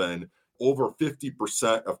 2007, over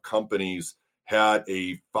 50% of companies had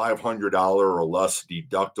a $500 or less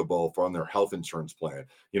deductible from their health insurance plan.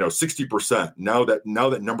 60%. Now that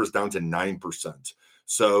number's down to 9%.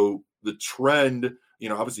 So the trend,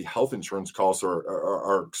 obviously health insurance costs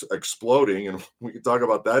are exploding, and we can talk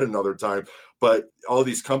about that another time. But all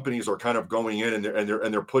these companies are kind of going in and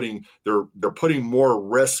they're putting more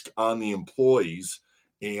risk on the employees,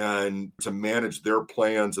 and to manage their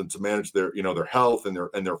plans and to manage their their health and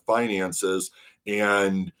their finances.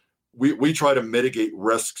 And we try to mitigate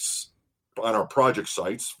risks on our project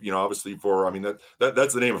sites. Obviously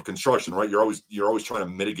that's the name of construction, right? You're always trying to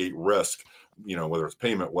mitigate risk. Whether it's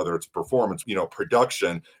payment, whether it's performance,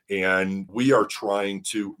 production. And we are trying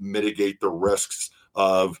to mitigate the risks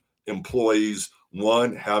of employees,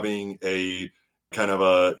 having to have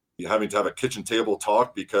a kitchen table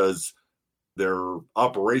talk because their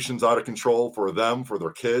operations out of control for them, for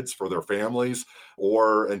their kids, for their families,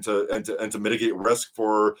 or and to mitigate risk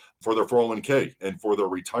for their 401k and for their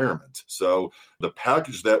retirement. So the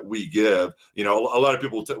package that we give, a lot of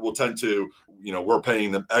people will tend to, we're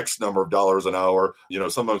paying them X number of dollars an hour.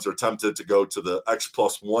 Sometimes they're tempted to go to the X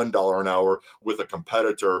plus $1 an hour with a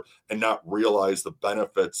competitor and not realize the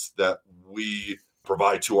benefits that we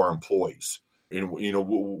provide to our employees. And,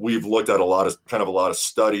 we've looked at a lot of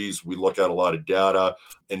studies. We look at a lot of data.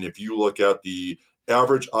 And if you look at the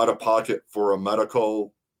average out of pocket for a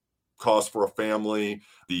medical cost for a family,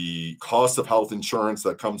 the cost of health insurance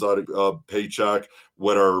that comes out of a paycheck,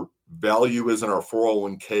 what our value is in our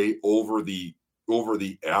 401k over the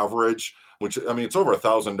average, which, it's over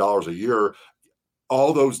 $1,000 a year.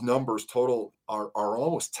 All those numbers total are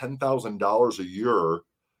almost $10,000 a year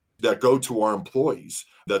that go to our employees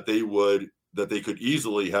that they could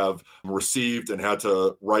easily have received and had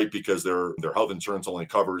to write because their health insurance only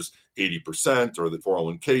covers 80% or the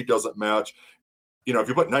 401k doesn't match. If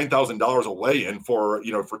you put $9,000 away in for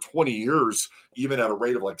 20 years, even at a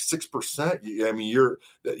rate of like 6%,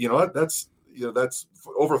 that's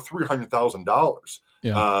over $300,000.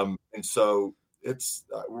 Yeah. And so it's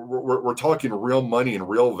we're talking real money and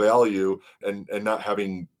real value, and not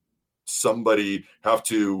having somebody have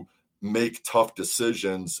to make tough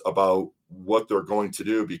decisions about what they're going to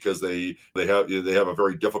do because they have a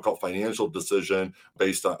very difficult financial decision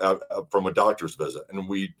based on from a doctor's visit,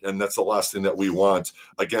 and that's the last thing that we want.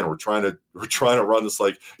 Again, we're trying to run this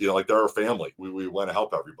like they're our family. We want to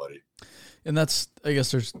help everybody. And that's, I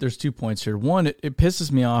guess there's 2 points here. One, it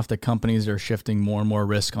pisses me off that companies are shifting more and more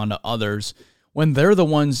risk onto others when they're the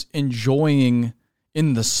ones enjoying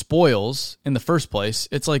in the spoils in the first place.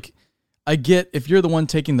 It's like, I get if you're the one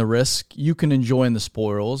taking the risk, you can enjoy in the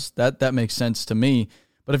spoils. That makes sense to me.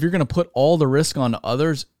 But if you're going to put all the risk on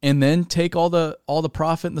others and then take all the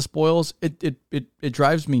profit and the spoils, it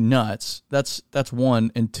drives me nuts. That's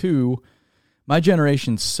one. And two, my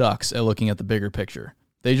generation sucks at looking at the bigger picture.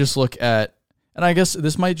 They just look at, and I guess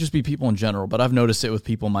this might just be people in general, but I've noticed it with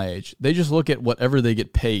people my age. They just look at whatever they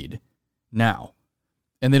get paid now,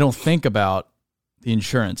 and they don't think about the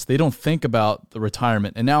insurance. They don't think about the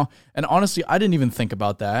retirement. And honestly, I didn't even think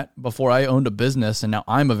about that before I owned a business, and now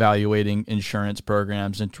I'm evaluating insurance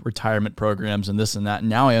programs and retirement programs and this and that. And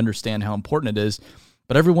now I understand how important it is,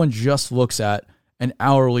 but everyone just looks at an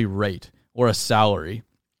hourly rate or a salary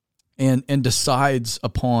and decides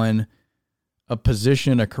upon a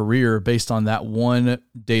position, a career based on that one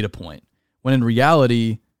data point, when in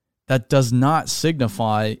reality, that does not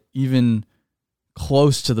signify even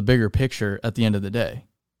close to the bigger picture at the end of the day.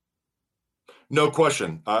 No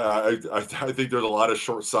question. I think there's a lot of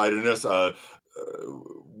short-sightedness,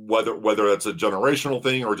 whether that's a generational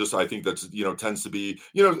thing or just, I think that's, tends to be,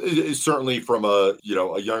 certainly from a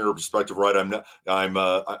younger perspective, right? I'm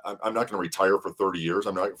not going to retire for 30 years.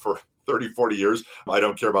 I'm not for 30, 40 years. I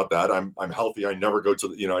don't care about that. I'm healthy. I never go to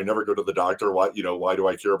the doctor. Why do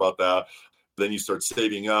I care about that? Then you start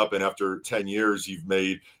saving up, and after 10 years, you've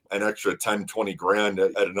made an extra 10, 20 grand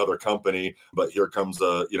at another company. But here comes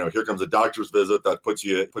a doctor's visit that puts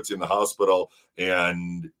you in the hospital,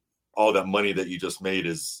 and all that money that you just made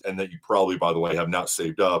and that you probably, by the way, have not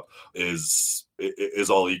saved up is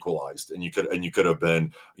all equalized. And you could have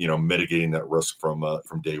been, mitigating that risk from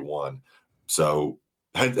day one. So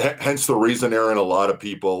hence the reason, Aaron, a lot of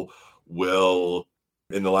people will,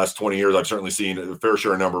 in the last 20 years, I've certainly seen a fair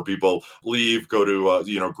share number of people leave, go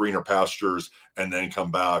to, greener pastures, and then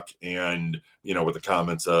come back and, with the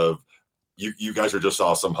comments of, you guys are just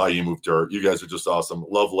awesome. How you move dirt. You guys are just awesome.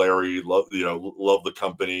 Love Larry. Love the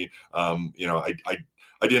company.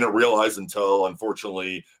 I didn't realize until,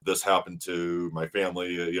 unfortunately, this happened to my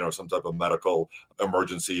family, some type of medical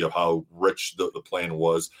emergency, of how rich the plan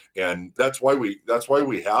was. And that's why we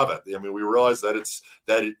have it. I mean, we realize that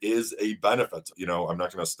it is a benefit. I'm not going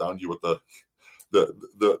to astound you with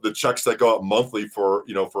the checks that go out monthly for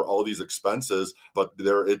all these expenses, but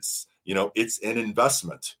it's an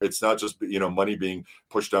investment. It's not just, money being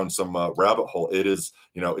pushed down some rabbit hole. It is,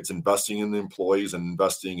 it's investing in the employees and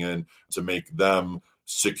investing in to make them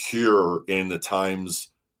secure in the times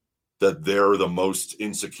that they're the most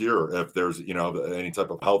insecure. If there's, any type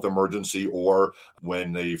of health emergency, or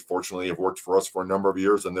when they fortunately have worked for us for a number of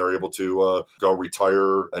years and they're able to go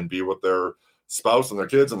retire and be with their spouse and their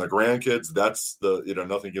kids and their grandkids, that's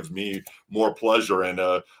nothing gives me more pleasure in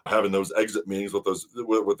having those exit meetings with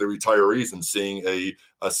the retirees and seeing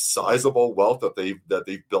a sizable wealth that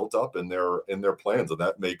they've built up in their plans. And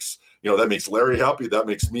that makes Larry happy. That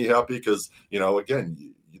makes me happy, because,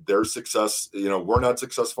 again, their success, we're not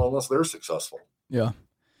successful unless they're successful. Yeah.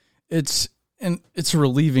 It's And it's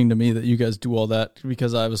relieving to me that you guys do all that,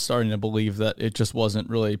 because I was starting to believe that it just wasn't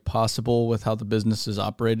really possible with how the business is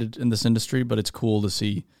operated in this industry. But it's cool to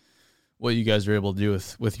see what you guys are able to do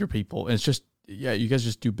with your people. And it's just, yeah, you guys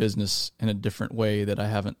just do business in a different way that I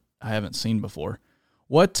haven't seen before.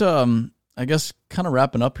 What, I guess kind of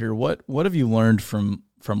wrapping up here, what have you learned from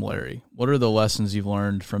Larry? What are the lessons you've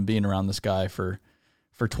learned from being around this guy for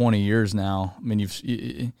 20 years now? I mean,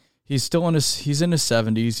 he's in his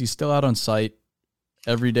 70s. He's still out on site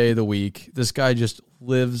every day of the week. This guy just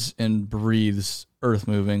lives and breathes earth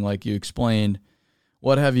moving, like you explained.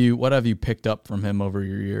 What have you picked up from him over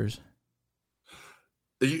your years?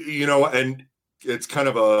 And it's kind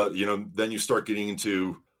of then you start getting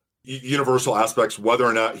into universal aspects, whether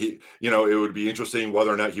or not it would be interesting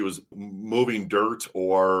whether or not he was moving dirt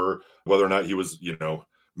or whether or not he was,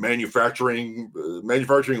 manufacturing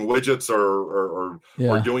widgets or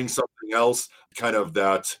doing something else. Kind of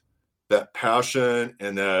that passion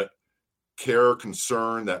and that care,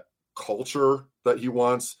 concern, that culture that he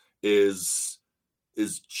wants is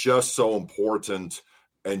just so important,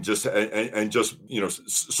 and just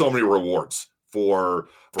so many rewards for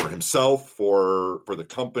himself, for the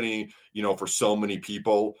company, for so many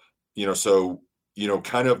people, so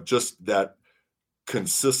kind of just that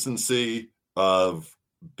consistency of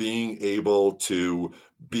being able to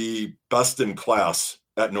be best in class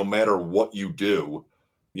at no matter what you do,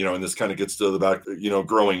 and this kind of gets to the back,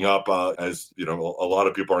 growing up, as a lot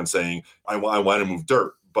of people aren't saying, I want to move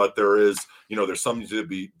dirt, but there is, there's something to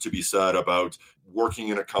be said about working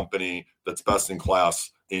in a company that's best in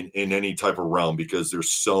class in any type of realm, because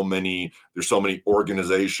there's so many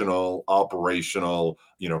organizational, operational,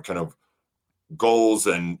 kind of goals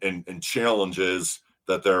and challenges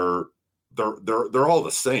that they're all the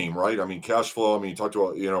same, right? I mean, cash flow. I mean, you talk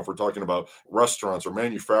about, if we're talking about restaurants or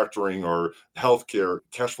manufacturing or healthcare,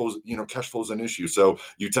 cash flow is an issue. So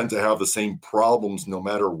you tend to have the same problems no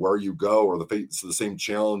matter where you go, or the same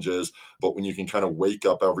challenges. But when you can kind of wake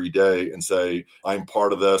up every day and say, I'm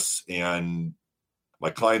part of this, and my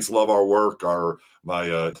clients love our work, my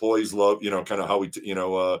employees love, kind of how we,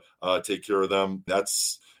 take care of them.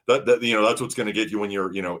 That's what's going to get you when you're,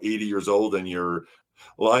 80 years old and you're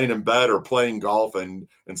lying in bed or playing golf and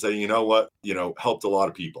saying, helped a lot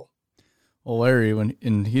of people. Well, Larry, when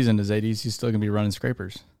he's in his 80s, he's still going to be running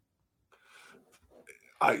scrapers.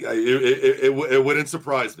 It wouldn't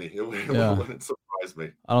surprise me. It wouldn't surprise me.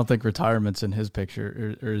 I don't think retirement's in his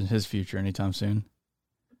picture or in his future anytime soon.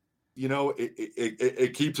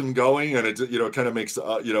 It keeps him going, and it kind of makes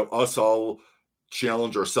us all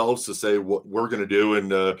challenge ourselves to say what we're going to do, and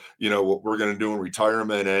what we're going to do in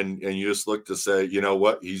retirement, and you just look to say,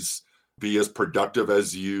 be as productive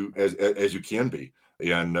as you can be,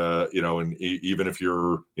 and and even if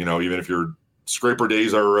your scraper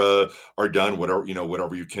days are done,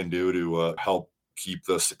 whatever you can do to help keep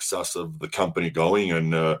the success of the company going,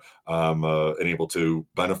 and able to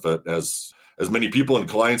benefit as many people and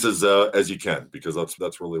clients as you can, because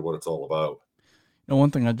that's really what it's all about.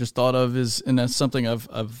 One thing I just thought of is, and that's something I've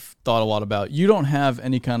thought a lot about, you don't have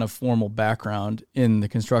any kind of formal background in the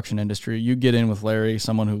construction industry. You get in with Larry,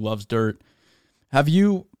 someone who loves dirt. Have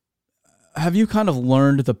you kind of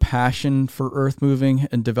learned the passion for earth moving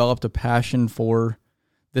and developed a passion for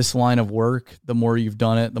this line of work? The more you've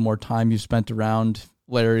done it, the more time you've spent around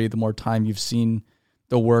Larry, the more time you've seen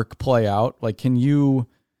the work play out. Like, I feel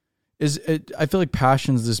like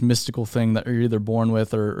passion is this mystical thing that you're either born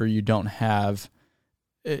with or you don't have.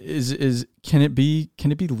 Can it be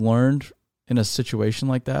learned in a situation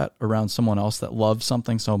like that around someone else that loves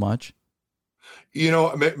something so much?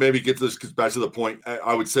 Maybe get this back to the point.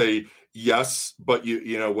 I would say yes, but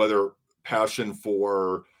whether passion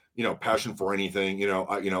for anything,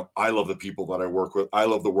 I love the people that I work with. I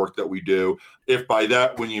love the work that we do. If by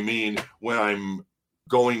that, when you mean when I'm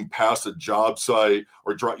going past a job site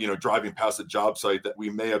or driving past a job site that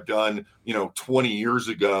we may have done, 20 years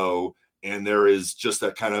ago, and there is just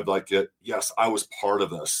that kind of like, yes, I was part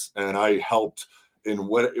of this, and I helped in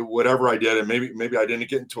whatever I did. And maybe I didn't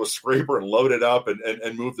get into a scraper and load it up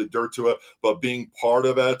and move the dirt to it, but being part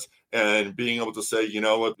of it and being able to say,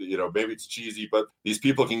 maybe it's cheesy, but these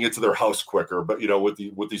people can get to their house quicker. But,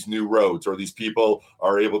 with these new roads, or these people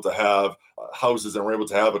are able to have houses, and we're able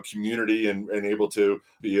to have a community and able to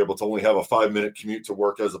only have a 5-minute commute to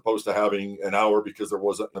work, as opposed to having an hour, because there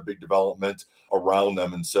wasn't a big development around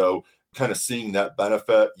them. And so kind of seeing that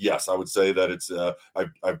benefit, yes, I would say that it's,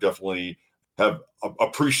 I've definitely have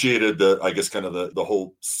appreciated the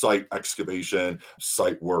whole site excavation,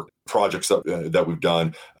 site work projects that we've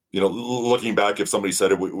done. Looking back, if somebody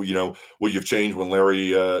said, would you've changed when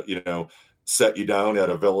Larry, set you down at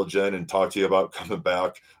a Village Inn and talk to you about coming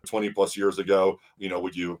back 20 plus years ago,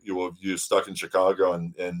 would you stuck in Chicago?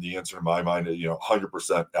 And the answer in my mind,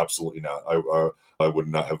 100%, absolutely not. I would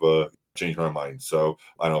not have changed my mind. So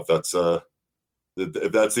I don't know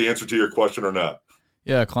if that's the answer to your question or not.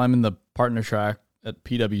 Yeah, climbing the partner track at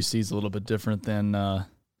PwC is a little bit different than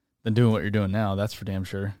doing what you're doing now. That's for damn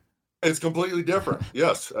sure. It's completely different.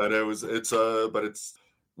 Yes. And but it's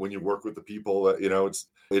when you work with the people that,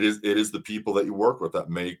 it is the people that you work with that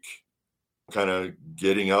make kind of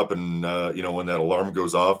getting up and, when that alarm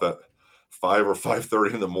goes off at 5 or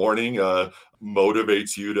 5:30 in the morning,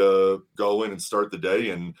 motivates you to go in and start the day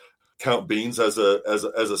and count beans as a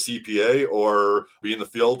CPA, or be in the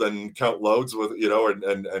field and count loads with,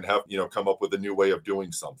 and have, come up with a new way of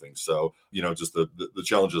doing something. So, just the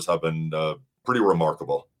challenges have been pretty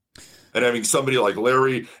remarkable. And having somebody like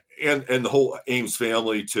Larry and the whole Ames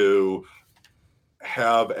family to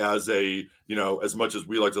have as a, as much as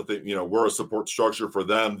we like to think, we're a support structure for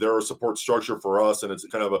them, they're a support structure for us. And it's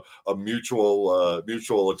kind of a mutual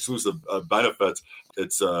exclusive benefits.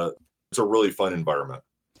 It's a really fun environment.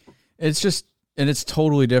 It's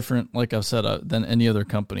totally different, like I've said, than any other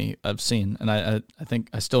company I've seen. And I think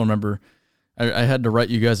I still remember I had to write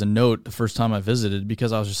you guys a note the first time I visited,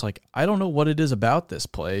 because I was just like, I don't know what it is about this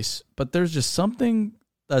place, but there's just something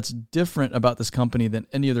that's different about this company than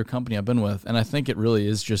any other company I've been with. And I think it really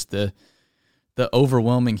is just the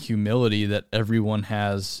overwhelming humility that everyone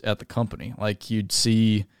has at the company. Like, you'd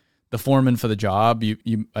see the foreman for the job,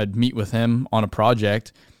 I'd meet with him on a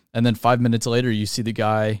project, and then 5 minutes later, you see the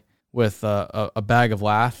guy with a bag of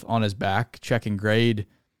lath on his back, checking grade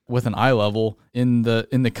with an eye level in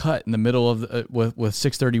the cut in the middle of with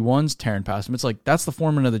 631s tearing past him. It's like, that's the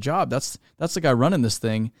foreman of the job. That's the guy running this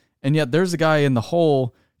thing. And yet there's a guy in the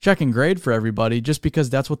hole checking grade for everybody just because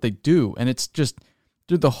that's what they do. And it's just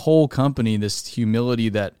through the whole company, this humility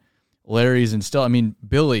that Larry's instilled. I mean,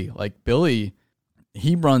 Billy,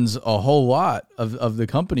 he runs a whole lot of the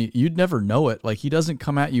company. You'd never know it. Like, he doesn't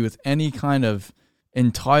come at you with any kind of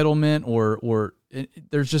entitlement or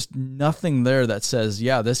there's just nothing there that says,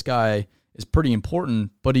 yeah, this guy is pretty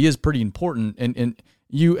important, but he is pretty important. And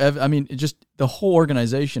just the whole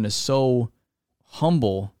organization is so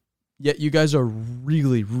humble, yet you guys are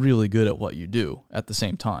really, really good at what you do at the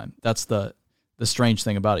same time. That's the strange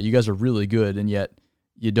thing about it. You guys are really good, and yet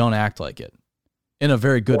you don't act like it in a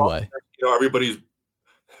very good way. Everybody's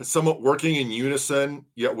somewhat working in unison,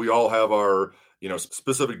 yet we all have our,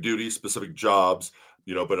 specific duties, specific jobs,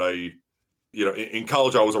 but in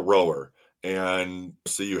college I was a rower. And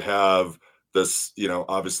so you have this,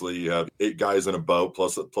 obviously you have 8 guys in a boat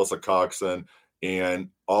plus a coxswain, and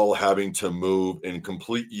all having to move in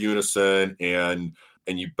complete unison, and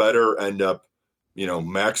you better end up,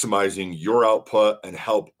 maximizing your output and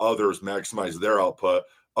help others maximize their output.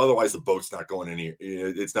 Otherwise the boat's not going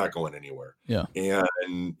anywhere. Yeah.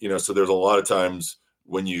 And, so there's a lot of times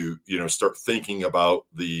when you start thinking about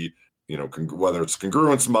the, whether it's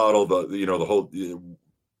congruence model, the whole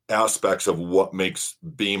aspects of what makes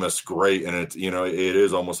Bemis great. And it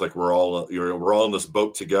is almost like we're all in this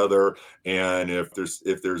boat together. And if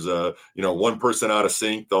there's a, one person out of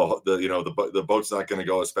sync, the boat's not going to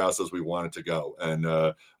go as fast as we want it to go.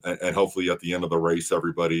 And hopefully at the end of the race,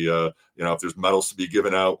 everybody, if there's medals to be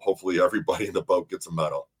given out, hopefully everybody in the boat gets a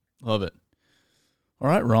medal. Love it. All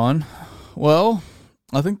right, Ron. Well,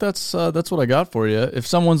 I think that's what I got for you. If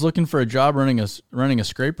someone's looking for a job running a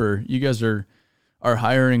scraper, you guys are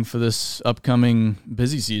hiring for this upcoming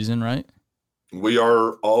busy season, right? We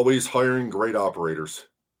are always hiring great operators.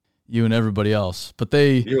 You and everybody else, but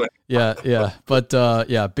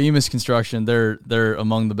Bemis Construction, they're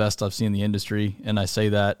among the best I've seen in the industry, and I say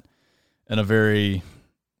that in a very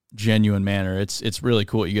genuine manner. It's really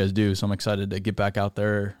cool what you guys do, so I'm excited to get back out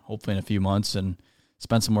there, hopefully in a few months, and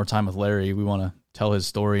spend some more time with Larry. We want to tell his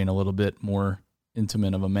story in a little bit more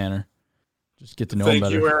intimate of a manner. Just get to know him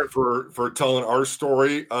better. Thank you, Aaron, for telling our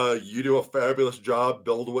story. You do a fabulous job.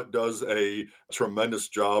 BuildWitt does a tremendous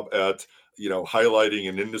job at, highlighting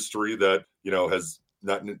an industry that, has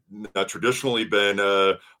not traditionally been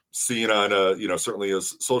seen on, certainly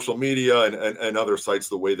as social media and other sites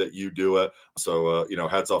the way that you do it. So,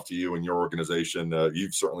 hats off to you and your organization.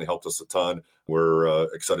 You've certainly helped us a ton. We're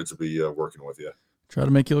excited to be working with you. Try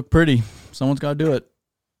to make you look pretty. Someone's got to do it.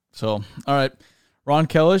 So, all right. Ron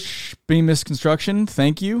Kellish, Bemis Construction,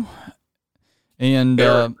 thank you. And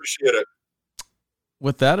appreciate it.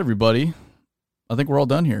 With that, everybody, I think we're all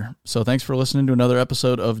done here. So thanks for listening to another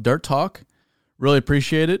episode of Dirt Talk. Really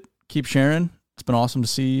appreciate it. Keep sharing. It's been awesome to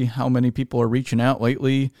see how many people are reaching out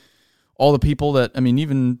lately. all the people that,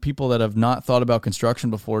 even people that have not thought about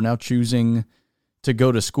construction before now choosing to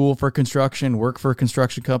go to school for construction, work for a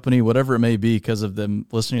construction company, whatever it may be, because of them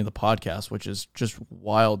listening to the podcast, which is just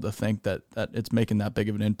wild to think that it's making that big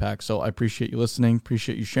of an impact. So I appreciate you listening,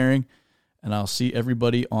 appreciate you sharing, and I'll see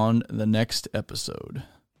everybody on the next episode.